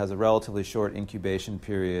identifiable. It has a relatively short incubation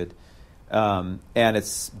period, and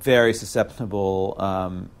it's very susceptible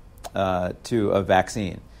to a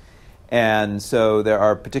vaccine. And so there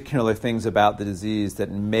are particular things about the disease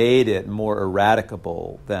that made it more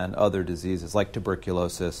eradicable than other diseases like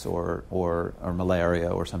tuberculosis or malaria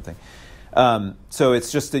or something. So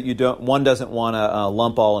it's just that one doesn't want to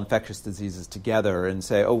lump all infectious diseases together and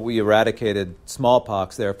say, oh, we eradicated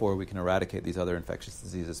smallpox, therefore we can eradicate these other infectious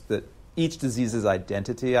diseases. But each disease's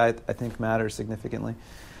identity, I think, matters significantly.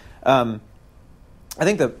 I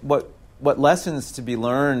think that what lessons to be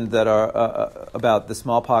learned that are about the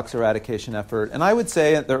smallpox eradication effort, and I would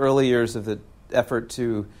say at the early years of the effort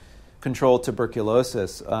to control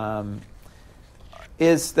tuberculosis,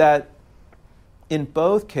 is that in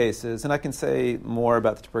both cases, and I can say more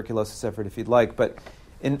about the tuberculosis effort if you'd like, but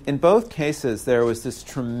in both cases there was this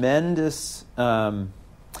tremendous, and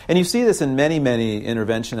you see this in many, many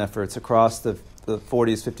intervention efforts across the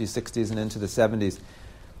 40s, 50s, 60s, and into the 70s,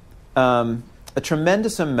 a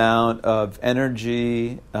tremendous amount of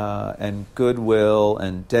energy and goodwill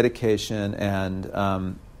and dedication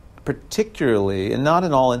and particularly, and not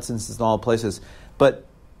in all instances in all places, but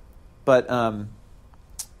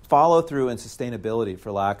follow through and sustainability,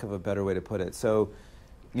 for lack of a better way to put it. So,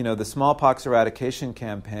 the smallpox eradication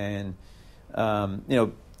campaign,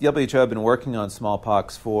 the WHO had been working on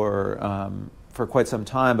smallpox for quite some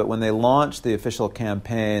time, but when they launched the official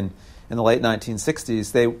campaign in the late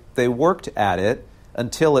 1960s, they worked at it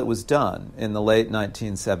until it was done in the late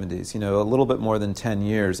 1970s, a little bit more than 10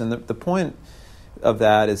 years. And the point of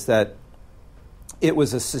that is that it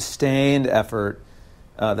was a sustained effort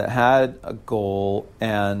that had a goal,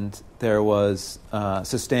 and there was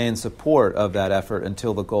sustained support of that effort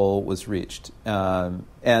until the goal was reached.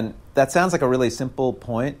 And that sounds like a really simple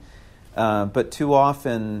point, but too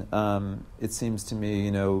often it seems to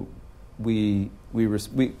me, we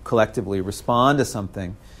collectively respond to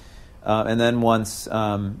something, and then once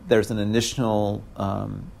there's an initial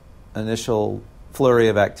flurry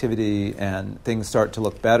of activity and things start to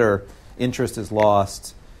look better, interest is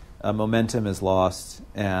lost, momentum is lost,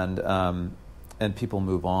 and people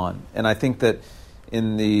move on. And I think that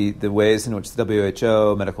in the ways in which the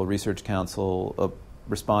WHO, Medical Research Council,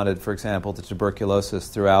 responded, for example, to tuberculosis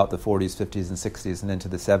throughout the 40s, 50s, and 60s and into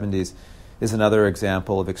the 70s is another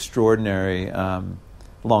example of extraordinary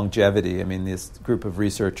longevity. I mean, this group of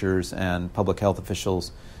researchers and public health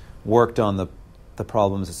officials worked on the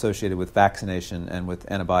problems associated with vaccination and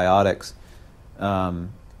with antibiotics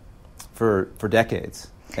for decades,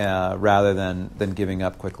 rather than giving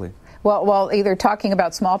up quickly. Well, either talking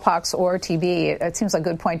about smallpox or TB, it seems a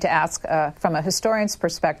good point to ask from a historian's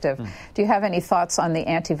perspective. Do you have any thoughts on the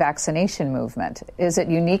anti-vaccination movement? Is it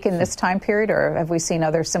unique in this time period, or have we seen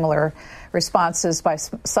other similar responses by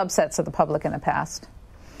subsets of the public in the past?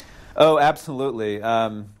 Oh, absolutely.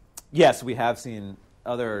 Yes, we have seen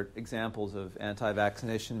other examples of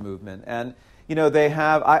anti-vaccination movement. And, they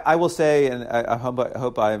have, I will say, and I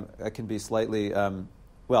hope I can be slightly...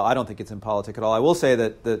 well, I don't think it's impolitic at all. I will say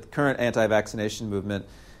that the current anti-vaccination movement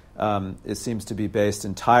it seems to be based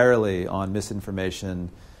entirely on misinformation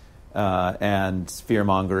and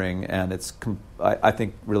fear-mongering, and it's, I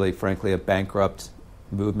think, really, frankly, a bankrupt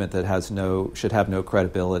movement that should have no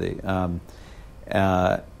credibility. And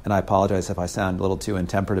I apologize if I sound a little too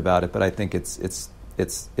intemperate about it, but I think it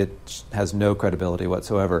has no credibility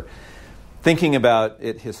whatsoever. Thinking about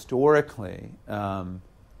it historically.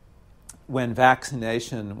 When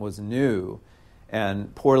vaccination was new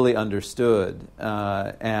and poorly understood,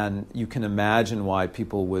 and you can imagine why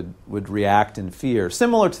people would react in fear,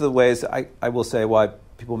 similar to the ways I will say why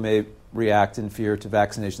people may react in fear to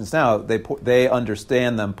vaccinations now. They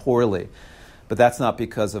understand them poorly, but that's not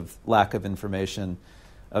because of lack of information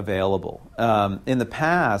available. In the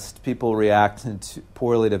past, people reacted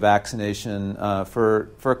poorly to vaccination for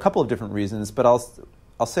a couple of different reasons, but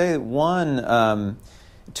I'll say one.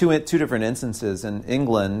 Two different instances in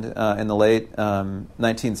England in the late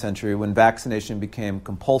 19th century when vaccination became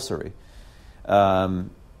compulsory.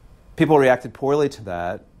 People reacted poorly to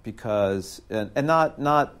that because, and not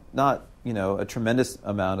a tremendous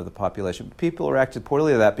amount of the population, but people reacted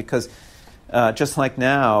poorly to that because just like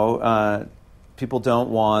now, people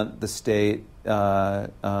don't want the state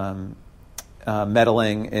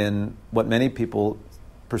meddling in what many people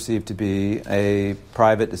perceived to be a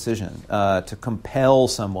private decision. To compel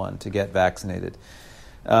someone to get vaccinated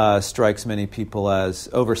strikes many people as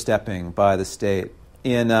overstepping by the state.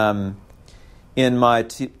 In my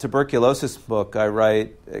tuberculosis book, I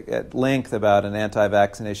write at length about an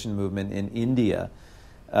anti-vaccination movement in India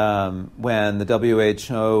when the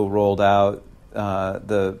WHO rolled out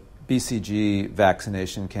the BCG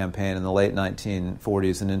vaccination campaign in the late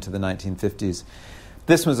 1940s and into the 1950s.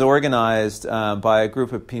 This was organized by a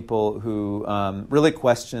group of people who really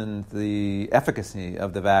questioned the efficacy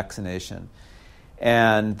of the vaccination,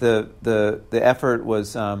 and the effort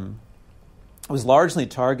was largely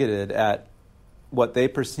targeted at what they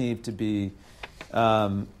perceived to be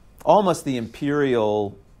almost the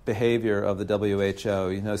imperial behavior of the WHO.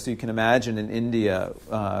 So you can imagine in India,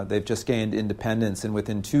 they've just gained independence, and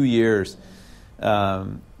within 2 years,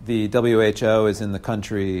 the WHO is in the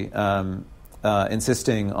country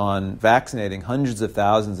insisting on vaccinating hundreds of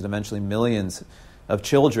thousands and eventually millions of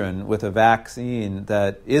children with a vaccine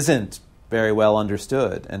that isn't very well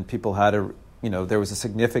understood, and people had there was a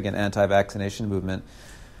significant anti-vaccination movement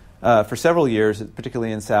for several years,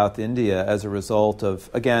 particularly in South India, as a result of,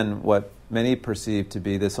 again, what many perceived to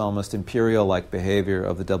be this almost imperial-like behavior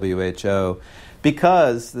of the WHO,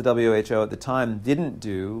 because the WHO at the time didn't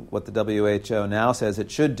do what the WHO now says it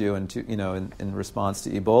should do in response to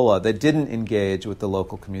Ebola. They didn't engage with the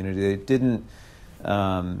local community. They didn't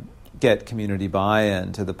get community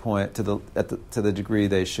buy-in to the degree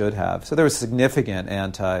they should have. So there was significant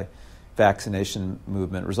anti-vaccination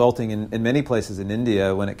movement, resulting in many places in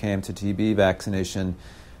India, when it came to TB vaccination,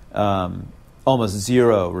 almost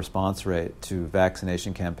zero response rate to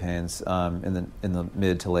vaccination campaigns in the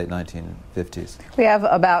mid to late 1950s. We have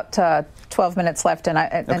about 12 minutes left, and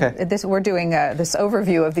we're doing this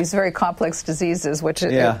overview of these very complex diseases, which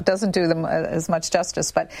it doesn't do them as much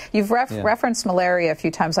justice. But you've referenced malaria a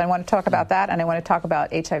few times. I want to talk about that, and I want to talk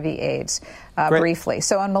about HIV/AIDS briefly.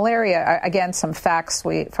 So on malaria, again, some facts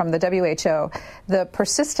from the WHO. The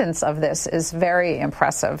persistence of this is very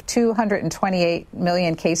impressive. 228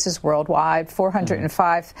 million cases worldwide,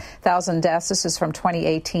 405,000 deaths. This is from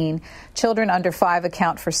 2018. Children under 5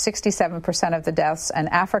 account for 67% of the deaths, and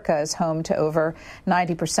Africa is home to over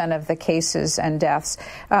 90% of the cases and deaths.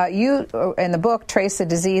 You, in the book, trace the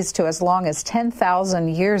disease to as long as 10,000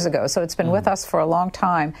 years ago, so it's been with us for a long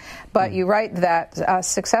time. But you write that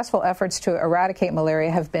successful efforts to eradicate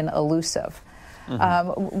malaria have been elusive.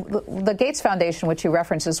 The Gates Foundation, which you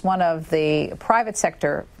reference, is one of the private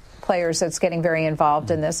sector players that's getting very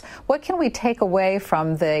involved in this. What can we take away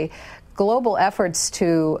from the global efforts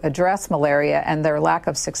to address malaria and their lack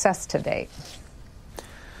of success to date?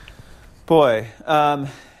 Boy,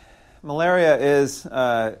 malaria is,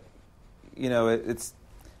 it's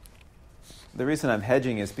the reason I'm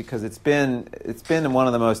hedging is because it's been one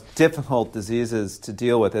of the most difficult diseases to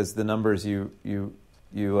deal with, as the numbers you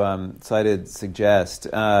cited suggest.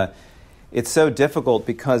 It's so difficult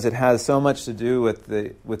because it has so much to do with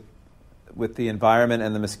the environment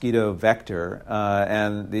and the mosquito vector,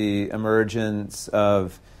 and the emergence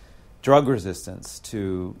of drug resistance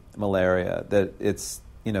to malaria. That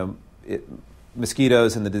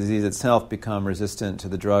mosquitoes and the disease itself become resistant to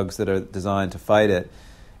the drugs that are designed to fight it,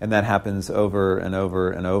 and that happens over and over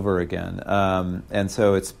and over again. And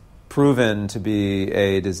so it's proven to be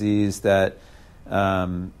a disease that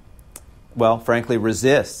frankly,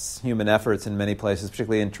 resists human efforts in many places,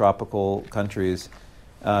 particularly in tropical countries,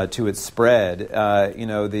 to its spread. I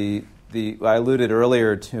alluded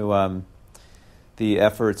earlier to the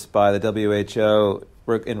efforts by the WHO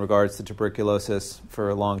in regards to tuberculosis for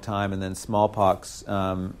a long time, and then smallpox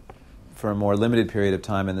for a more limited period of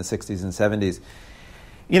time in the 60s and 70s.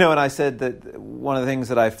 And I said that one of the things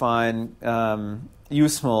that I find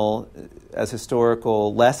useful as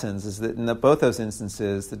historical lessons is that in both those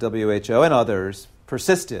instances, the WHO and others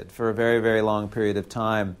persisted for a very, very long period of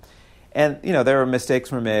time. And, there were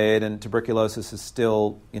mistakes were made, and tuberculosis is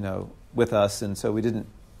still, with us, and so we didn't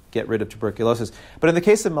get rid of tuberculosis. But in the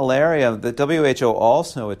case of malaria, the WHO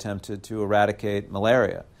also attempted to eradicate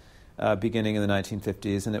malaria beginning in the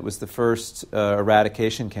 1950s, and it was the first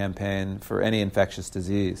eradication campaign for any infectious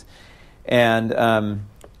disease. And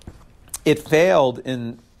it failed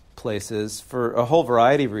in places for a whole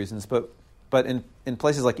variety of reasons, but in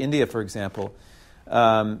places like India, for example,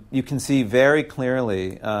 you can see very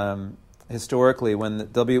clearly historically when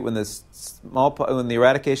the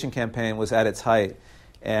eradication campaign was at its height,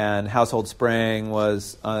 and household spraying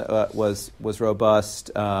was robust,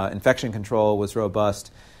 infection control was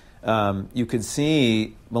robust. You could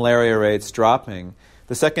see malaria rates dropping.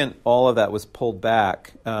 The second all of that was pulled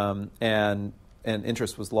back, and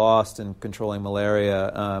interest was lost in controlling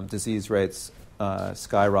malaria, disease rates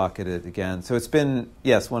skyrocketed again. So it's been,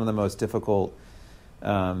 one of the most difficult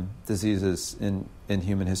diseases in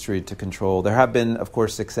human history to control. There have been, of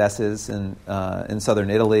course, successes in southern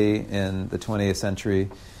Italy in the 20th century,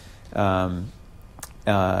 in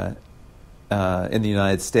the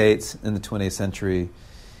United States in the 20th century.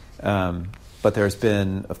 but there's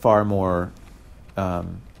been far more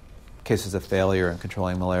cases of failure in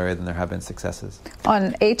controlling malaria than there have been successes.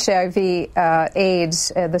 On HIV,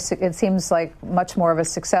 AIDS, it seems like much more of a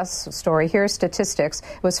success story. Here's statistics.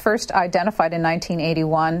 It was first identified in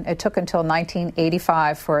 1981. It took until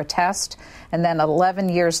 1985 for a test, and then 11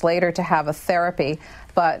 years later to have a therapy.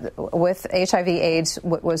 But with HIV/AIDS,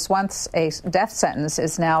 what was once a death sentence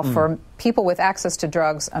is now for people with access to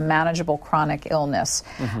drugs a manageable chronic illness.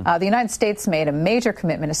 The United States made a major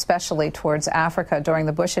commitment, especially towards Africa, during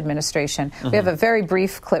the Bush administration. We have a very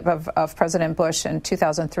brief clip of President Bush in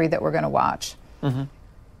 2003 that we're going to watch.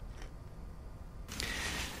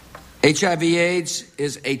 HIV/AIDS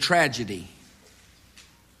is a tragedy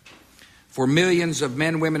for millions of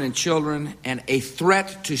men, women, and children, and a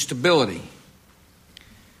threat to stability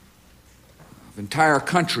of entire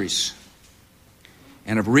countries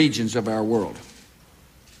and of regions of our world.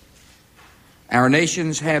 Our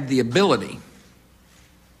nations have the ability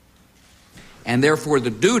and therefore the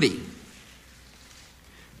duty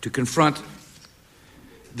to confront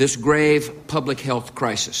this grave public health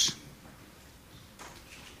crisis.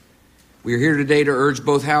 We are here today to urge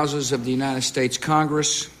both houses of the United States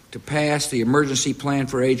Congress to pass the Emergency Plan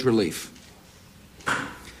for AIDS Relief,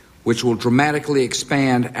 which will dramatically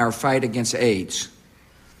expand our fight against AIDS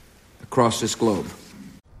across this globe.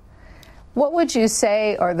 What would you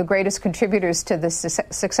say are the greatest contributors to this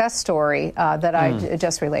success story that I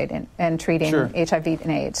just relayed in treating HIV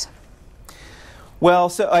and AIDS? Well,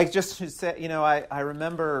 so I just should say, I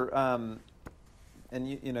remember, and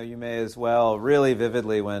you may as well, really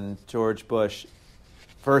vividly when George Bush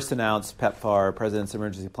first announced PEPFAR, President's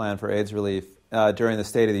Emergency Plan for AIDS Relief, during the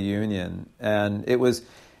State of the Union, and it was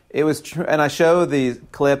true. And I show these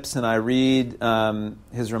clips and I read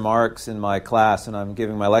his remarks in my class when I'm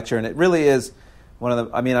giving my lecture, and it really is one of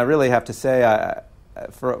the. I mean, I really have to say,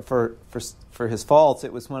 for his faults,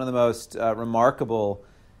 it was one of the most remarkable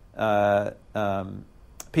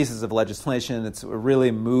pieces of legislation. It's a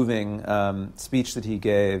really moving speech that he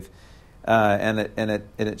gave, and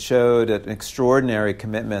it showed an extraordinary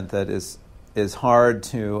commitment that is hard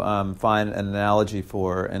to find an analogy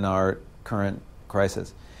for in our current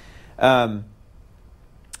crisis. The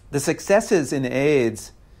successes in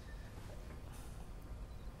AIDS,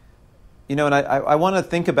 and I want to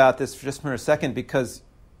think about this just for a second, because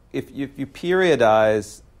if you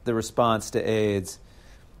periodize the response to AIDS,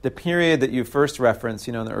 the period that you first referenced,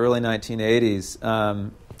 in the early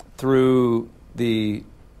 1980s, through the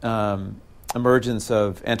emergence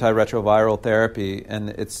of antiretroviral therapy and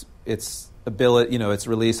its ability, its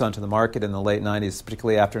release onto the market in the late 90s,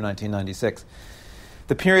 particularly after 1996.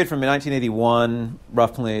 The period from 1981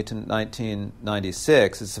 roughly to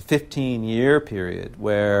 1996 is a 15-year period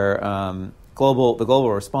where the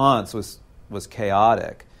global response was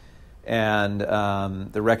chaotic, and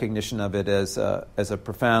the recognition of it as a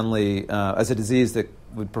disease that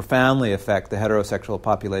would profoundly affect the heterosexual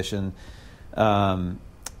population, the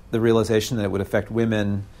realization that it would affect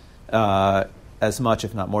women as much,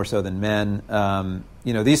 if not more so, than men.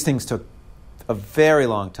 These things took a very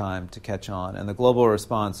long time to catch on, and the global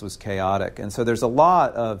response was chaotic. And so there's a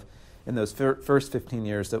lot in those first 15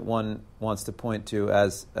 years that one wants to point to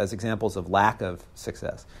as examples of lack of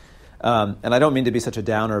success. And I don't mean to be such a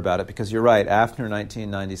downer about it, because you're right, after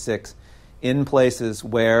 1996, in places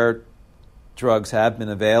where drugs have been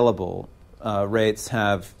available, rates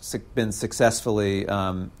have been successfely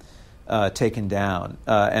taken down.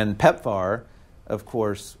 And PEPFAR, of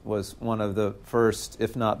course, was one of the first,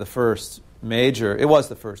 if not the first, it was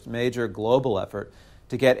the first major global effort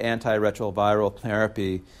to get antiretroviral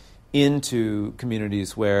therapy into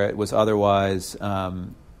communities where it was otherwise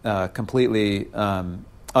completely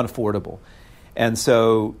unaffordable. And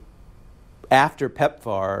so after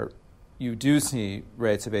PEPFAR, you do see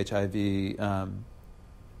rates of HIV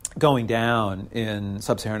going down in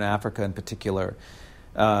sub-Saharan Africa in particular.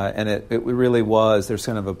 And it really was, there's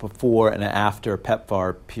kind of a before and after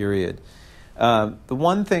PEPFAR period. The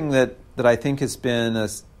one thing that I think has been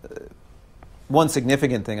one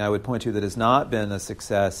significant thing I would point to that has not been a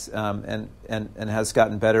success and has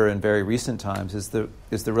gotten better in very recent times is the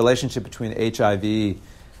relationship between HIV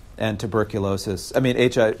and tuberculosis.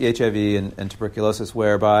 HIV and tuberculosis,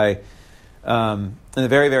 whereby in the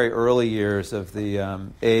very, very early years of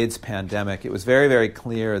the AIDS pandemic, it was very, very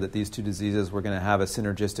clear that these two diseases were going to have a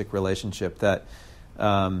synergistic relationship, that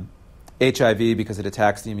HIV, because it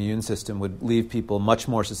attacks the immune system, would leave people much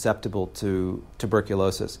more susceptible to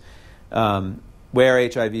tuberculosis. Where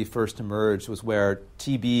HIV first emerged was where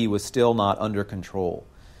TB was still not under control.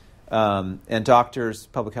 And doctors,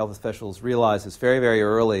 public health officials realized this very, very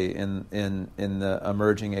early in the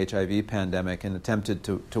emerging HIV pandemic and attempted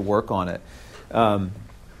to work on it.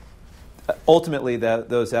 Ultimately,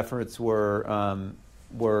 those efforts were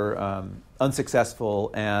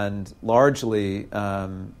unsuccessful and largely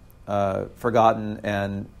forgotten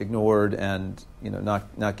and ignored, and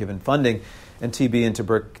not given funding. And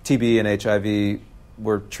TB and HIV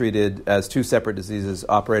were treated as two separate diseases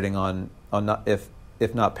operating on not,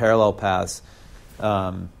 if not parallel paths,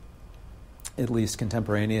 at least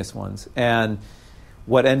contemporaneous ones. And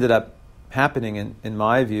what ended up happening, in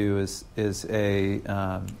my view, is a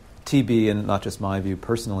TB, and not just my view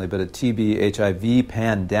personally, but a TB HIV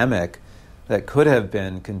pandemic that could have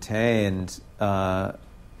been contained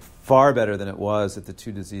far better than it was if the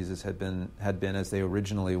two diseases had been as they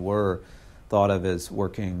originally were thought of as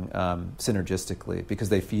working synergistically, because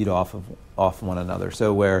they feed off one another.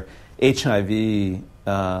 So where HIV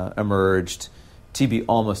emerged, TB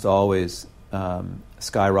almost always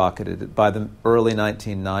skyrocketed. By the early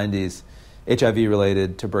 1990s,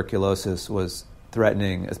 HIV-related tuberculosis was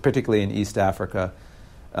threatening, particularly in East Africa,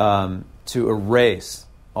 to erase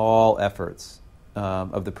all efforts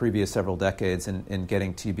of the previous several decades in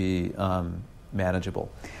getting TB manageable.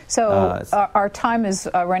 So our time is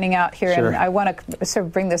running out here, Sure. and I want to sort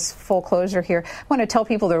of bring this full closure here. I want to tell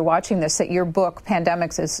people that are watching this that your book,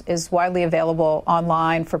 Pandemics, is widely available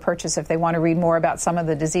online for purchase if they want to read more about some of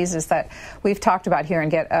the diseases that we've talked about here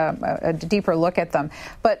and get a deeper look at them.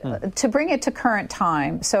 But to bring it to current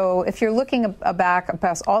time, so if you're looking back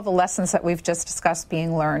past all the lessons that we've just discussed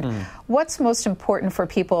being learned, what's most important for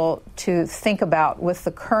people to think about with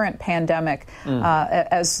the current pandemic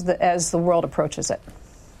as the world approaches it?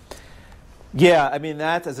 Yeah, I mean,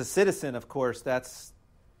 that as a citizen, of course, that's,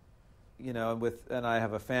 and I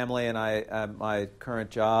have a family, and my current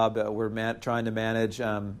job, we're trying to manage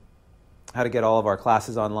how to get all of our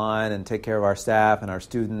classes online and take care of our staff and our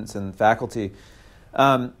students and faculty.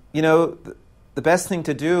 The best thing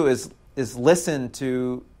to do is listen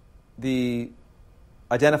to the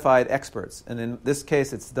identified experts, and in this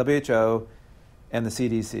case, it's the WHO and the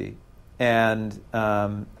CDC, and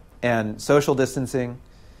social distancing,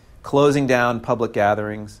 closing down public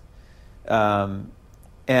gatherings, and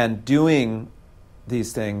doing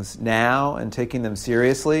these things now and taking them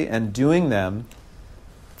seriously and doing them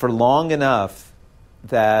for long enough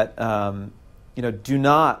that, do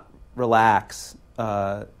not relax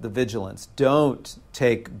the vigilance. Don't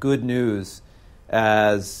take good news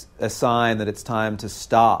as a sign that it's time to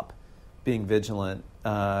stop being vigilant.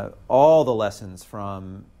 All the lessons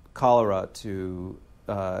from cholera to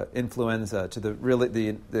influenza to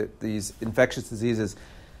these infectious diseases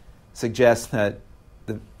suggest that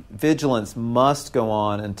the vigilance must go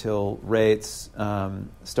on until rates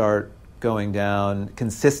start going down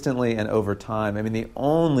consistently and over time. I mean, the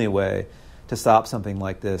only way to stop something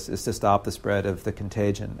like this is to stop the spread of the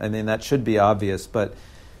contagion. I mean, that should be obvious,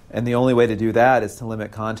 and the only way to do that is to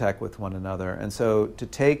limit contact with one another. And so to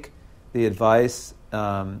take the advice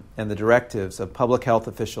and the directives of public health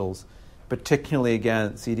officials, particularly,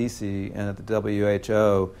 again, CDC and at the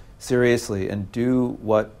WHO, seriously, and do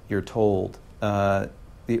what you're told. In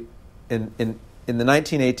the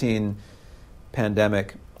 1918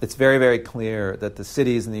 pandemic, it's very, very clear that the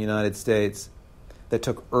cities in the United States that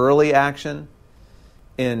took early action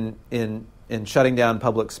in shutting down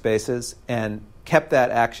public spaces and kept that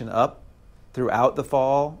action up throughout the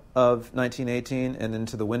fall of 1918 and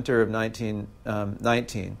into the winter of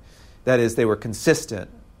 1919. That is, they were consistent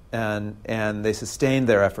and they sustained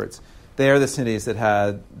their efforts. They are the cities that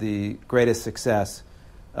had the greatest success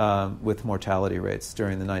with mortality rates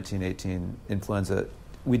during the 1918 influenza.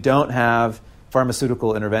 We don't have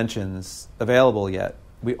pharmaceutical interventions available yet.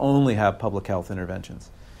 We only have public health interventions.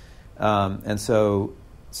 And so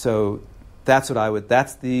that's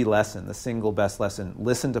that's the lesson, the single best lesson.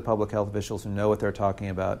 Listen to public health officials who know what they're talking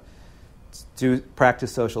about.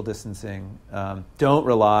 Practice social distancing. Don't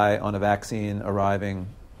rely on a vaccine arriving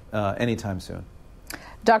anytime soon.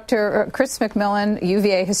 Dr. Chris McMillen,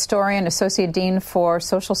 UVA historian, Associate Dean for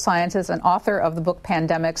Social Sciences, and author of the book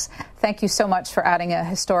Pandemics. Thank you so much for adding a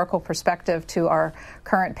historical perspective to our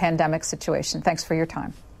current pandemic situation. Thanks for your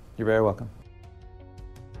time. You're very welcome.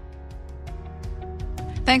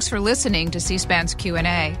 Thanks for listening to C-SPAN's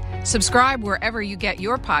Q&A. Subscribe wherever you get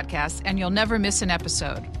your podcasts and you'll never miss an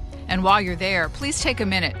episode. And while you're there, please take a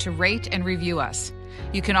minute to rate and review us.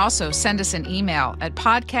 You can also send us an email at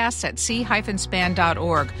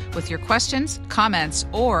podcasts@c-span.org with your questions, comments,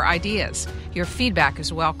 or ideas. Your feedback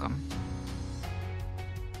is welcome.